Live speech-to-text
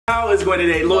How is going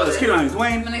today? Lord, let's keep on.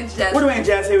 Dwayne. My name's Jazz. We're Dwayne and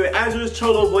Jazz here with Azerrz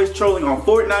CHOLO Voice Trolling on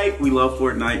FORTNITE. We love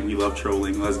FORTNITE. We love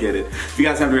trolling. Let's get it. If you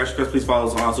guys have any reaction requests, please follow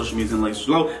us on all social media and links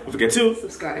below. Don't forget to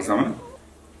subscribe. What's on?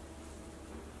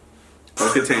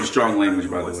 It contains strong language,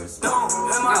 by the way.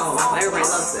 Oh, everybody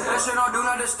loves it. That shit don't do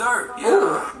not disturb.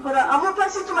 Ooh. But I'm gonna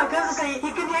pass it to my cousin so he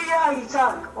can hear you how you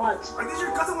talk. Watch. Why does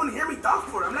your cousin want to hear me talk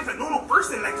for? I'm like a normal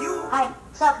person like you. Hi,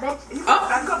 what's up, bitch? You can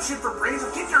back up shit for praise. I'll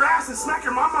kick your ass and smack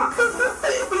your mama. He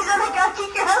said like I'll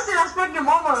kick your ass and I'll smack your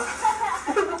mama.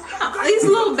 These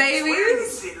little Swearing babies.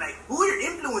 and shit. Like, who are your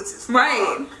influences?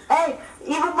 Right. Hey,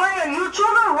 Evil Boy, are you a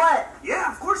troller or what?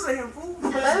 Yeah, of course I am, fool.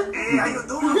 Hello? Hey, how you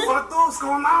doing, fuck those? What's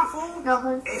going on, fool?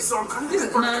 Nothing. Hey, so I'm kind of looking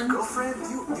for like a girlfriend. Do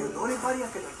you know anybody I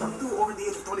can like talk to over the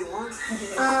age of 21?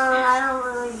 I don't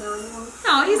really know you.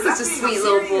 Oh, he's such a sweet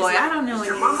little boy. I don't know Is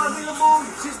your anyone. mama available?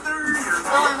 Your sister?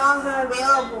 Oh, my mom's not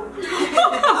available.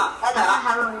 I don't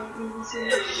have a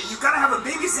babysitter. You gotta have a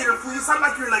babysitter, fool. You sound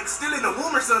like you're like still in the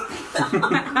womb or something.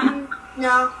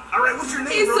 No. Alright, what's your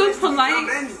name, He's bro? so Nice to meet you. polite. I'm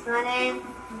Andy. My name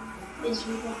is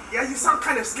Rita. Yeah, you sound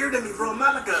kind of scared of me, bro. I'm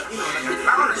not like a, like a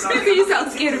clown or something. You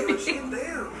sound scared of me. Shit,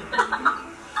 damn.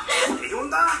 Hey,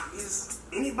 onda? Is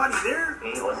anybody there?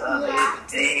 Hey, what's up, Yeah.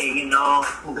 Hey, you know,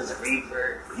 who's a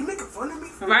reaper? Are you making fun of me?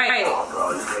 Right. Oh,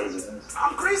 bro, you crazy.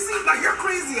 I'm crazy? Like, you're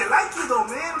crazy. I like you, though,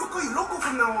 man. I'm gonna call you loco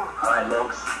from now on. Alright,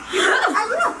 Lokes. Are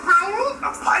you a pirate?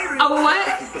 A pirate? A what?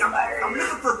 I'm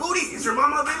looking for booty. Is your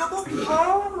mama available?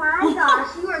 Oh my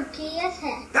gosh, you are gay as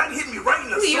heck. That hit me right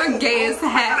in the soul. You're gay as fool.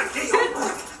 I got heck. a gay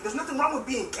uncle. There's nothing wrong with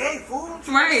being gay, fool. If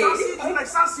you Right. like sausage, you like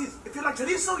sausage. If you like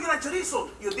chorizo, you like chorizo.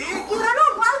 You dig? You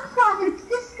don't like sausage. It's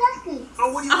disgusting.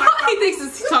 So what do you like? He thinks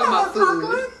he's talking about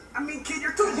food. I mean, kid,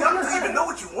 you're too young to even know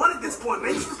what you want at this point,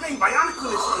 man. You should be playing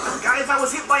Bionicle and shit. Guys, I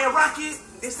was hit by a rocket.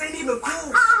 This ain't even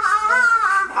cool.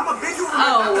 I'm a big human.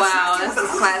 Oh, wow. That's a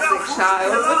classic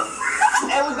child.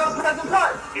 Hey, let's go to Central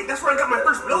Park. Hey, that's where I got my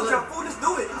first blowjob, fool. Let's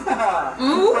do it.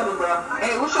 Ooh. Funny, bro.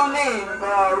 Hey, what's your name?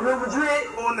 Real Madrid?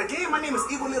 On the game, my name is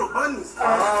Evil Little Bunnies.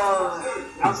 Oh,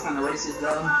 I was kind of racist,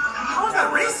 though. How is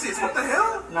that racist? What the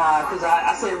hell? Nah, because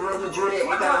I said Real Madrid.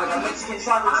 Ain't that like a Mexican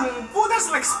soccer team? Fool, that's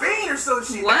like Spain or some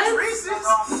shit. What? That's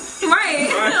racist. Right.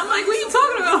 I'm like, what are you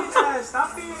talking about? Yeah,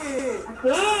 stop it.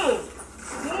 Hey.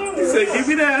 He said, give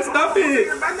me that. Stop it.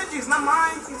 Your bandages, not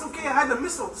mine. It's okay. I had the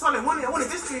missile. That's all I wanted. I wanted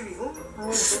this baby. Huh?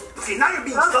 Okay, now you're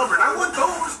being stubborn. I want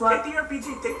those. Take the RPG.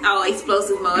 Take the Oh,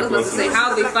 explosive mode. I was about to say, how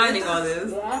are they finding all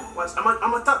this? Yeah. Watch, I'm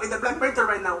on top in the Black Panther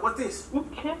right now. What this? You're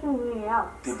tripping me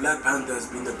out. The Black Panther has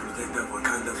been the protector of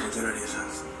Wakanda for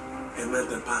generations. A man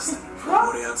that passed. From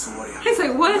warrior to warrior. He's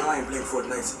like, what? Now I'm playing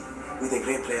FORTNITE with a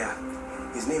great player.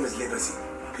 His name is Legacy.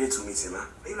 Great to meet him, man.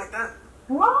 Are you like that?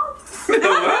 What?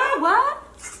 What?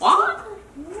 What?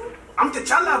 I'm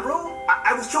T'Challa, bro.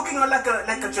 I was choking on like a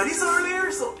chorizo earlier,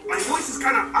 so my voice is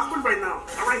kind of awkward right now.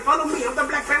 All right, follow me. I'm the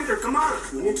Black Panther. Come on.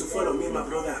 You need to follow me, my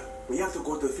brother. We have to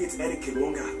go to defeat Eric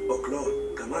Killmonger or Claw.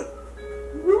 Come on.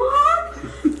 What?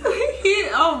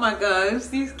 Oh my gosh,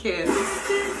 these kids.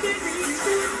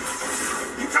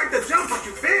 You tried to jump, but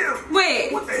you failed.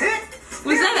 Wait, What the heck?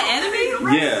 was that an enemy?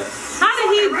 Yeah. How did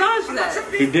he dodge that?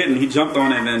 He didn't. He jumped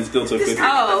on it and then still took This 50. guy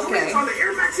Oh, got the okay. joints on the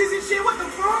Air Maxes and shit. What the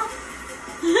fuck?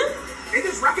 Hey,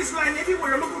 there's rockets flying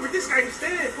everywhere. I'm looking for this guy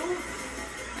instead, fool.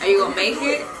 Are you gonna make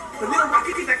it? The little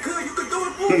rocket that could, you could do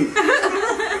it, fool.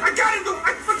 I got it, though.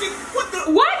 I fucking, what the?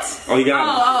 What? Oh, you got it.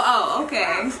 Oh,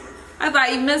 okay. I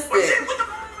thought you missed What shit? it. What the?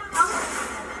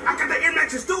 I got the Air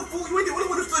Maxes too, fool. You ain't the only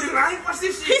one who stood in line. Watch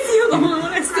this shit. You the only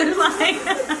one that stood in line.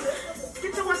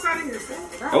 Get your ass out of here, fool.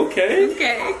 Okay.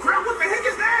 Okay. Crap, what the heck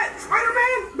is that?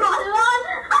 Spider-Man?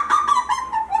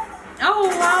 Oh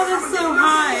wow, that's so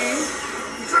high.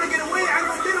 You trying to get away? I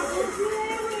don't get him, fool.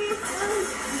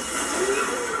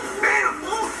 Bam,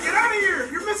 fool. Get out of here.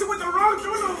 You're messing with the wrong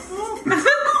Cholo, fool.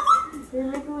 You're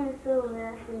making me so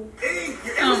nasty. Hey,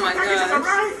 your Oh my Amazon package is gosh.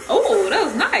 arrived. Oh, that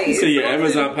was He nice. said your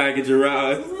Amazon package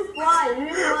arrived. Why? You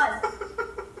need what?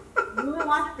 You need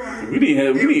watch for me. We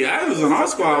need Azerrz on our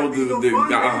squad with the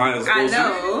high I explosive.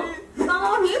 know. Come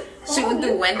on here. Shooting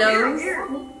through windows. Here.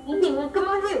 Come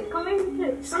on here. Come here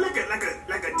too. You sound like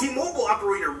a T-Mobile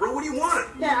operator, bro. What do you want?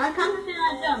 Yeah, I can't see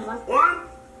that jump.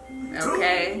 1,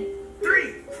 Okay.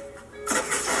 3.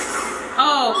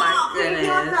 Oh my goodness.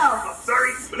 Oh,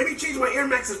 sorry, but let me change my Air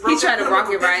Maxes, bro. He tried to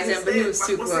rocket ride him, but he was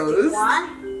too close.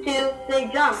 1, 2,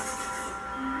 3, jump.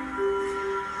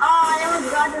 Oh, I was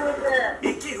Roger with the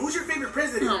Hey kid, who's your favorite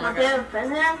president? Oh my god. favorite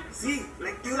president. See,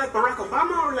 like, do you like Barack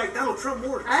Obama or like Donald Trump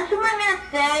more? I should might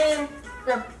say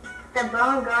the The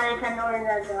brown guy, I can't know what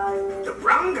that guy is. The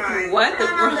brown guy? What? I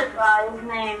don't know the guy's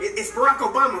name. It's Barack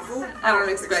Obama, fool. I don't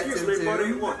expect him Excuse me, buddy.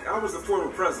 to. Look, I was the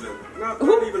former president. Not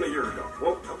even a year ago.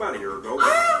 Well, about a year ago. What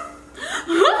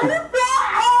the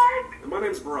heck? My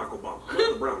name's Barack Obama. I'm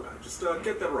not the brown guy. Just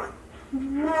get that right.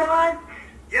 What?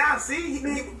 Yeah, see?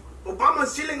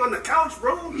 Obama's chilling on the couch,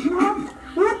 bro.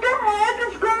 What the heck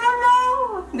is going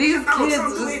on? These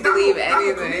kids just believe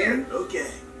anything.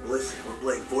 Okay, listen, we're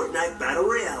playing Fortnite Battle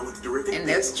Royale with terrific And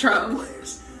there's people, Trump.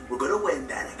 players. We're gonna win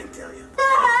that, I can tell you. What the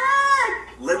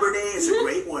heck? Liberty is a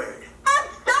great word. I'm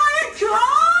Donald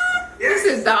Trump? This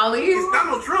is Dolly. It's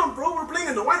Donald Trump, bro. We're playing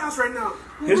in the White House right now.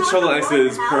 His Cholo accent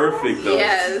is perfect though.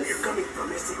 Yes. You're coming from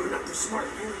this, you're not too smart,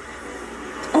 fool.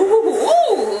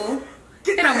 Ooh.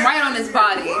 Get Hit him the right heck on his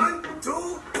body. 1, 2, 3.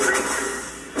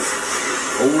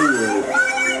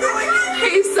 Oh.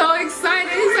 He's so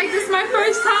excited. He's like, this is my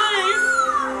first time.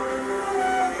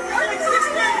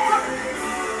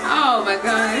 Oh my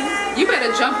god. You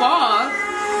better jump off.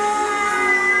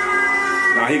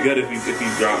 Nah, he good if he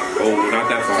drop. Oh, not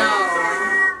that far. No.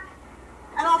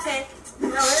 I'm okay. No,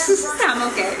 I'm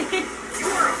okay. You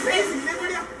are amazing,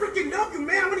 Liberty. I freaking love you,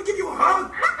 man. I'm gonna give you a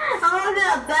hug. I'm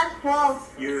the best pro.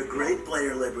 You're a great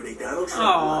player, Liberty. Donald Trump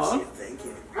Aw. loves you. Thank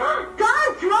you.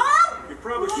 Donald Trump? You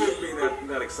probably shouldn't be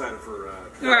that excited for.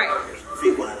 Right.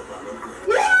 Be quiet about it.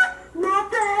 Yeah.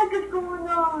 What the heck is going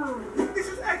on? This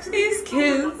is actually These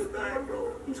kids. bro.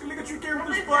 I'm just gonna look at you careful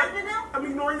this butt. I'm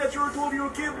ignoring that you're a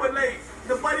 12-year-old kid, but like,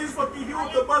 the butt is fucking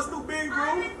huge, the butt's too big,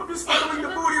 bro. I'm just following the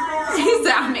booty, bro. He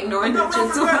said, I'm ignoring the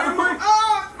kids. Don't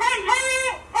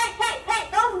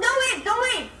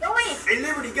wait. Hey,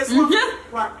 Liberty, guess what?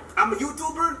 What? I'm a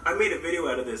YouTuber. I made a video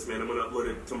out of this, man. I'm gonna upload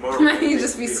it tomorrow. You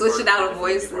just be switching out of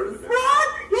voices. What? You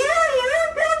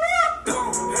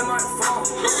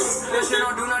That shit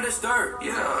don't do not disturb.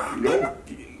 Yeah.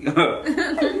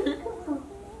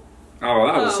 Oh,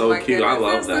 that was so my cute. goodness. I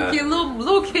love That's so that. cute.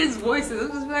 Little kids' voices.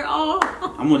 I'm just like, oh.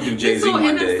 I'm gonna do Jay-Z so one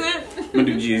day. innocent. I'm gonna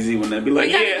do Jay-Z one day. Be like,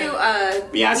 We gotta yeah.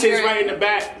 do, Beyonce's right in the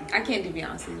back. I can't do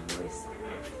Beyonce's voice.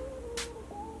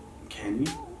 Can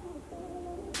you?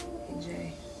 Hey,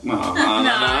 Jay. No, No, I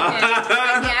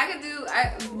can't. Yeah, I could do.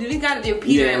 We gotta do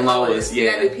Peter Yeah, and Lois. yeah. We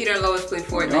gotta do Peter and Lois play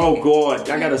Fortnite. Oh God,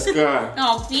 I got a scar.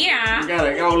 Oh yeah. I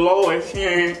gotta go Lois.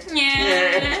 Yeah.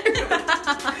 Yeah.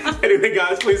 Anyway,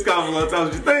 guys, please comment below. Tell us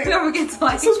what you think. Don't forget to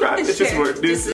like, Subscribe. It's just share. work. This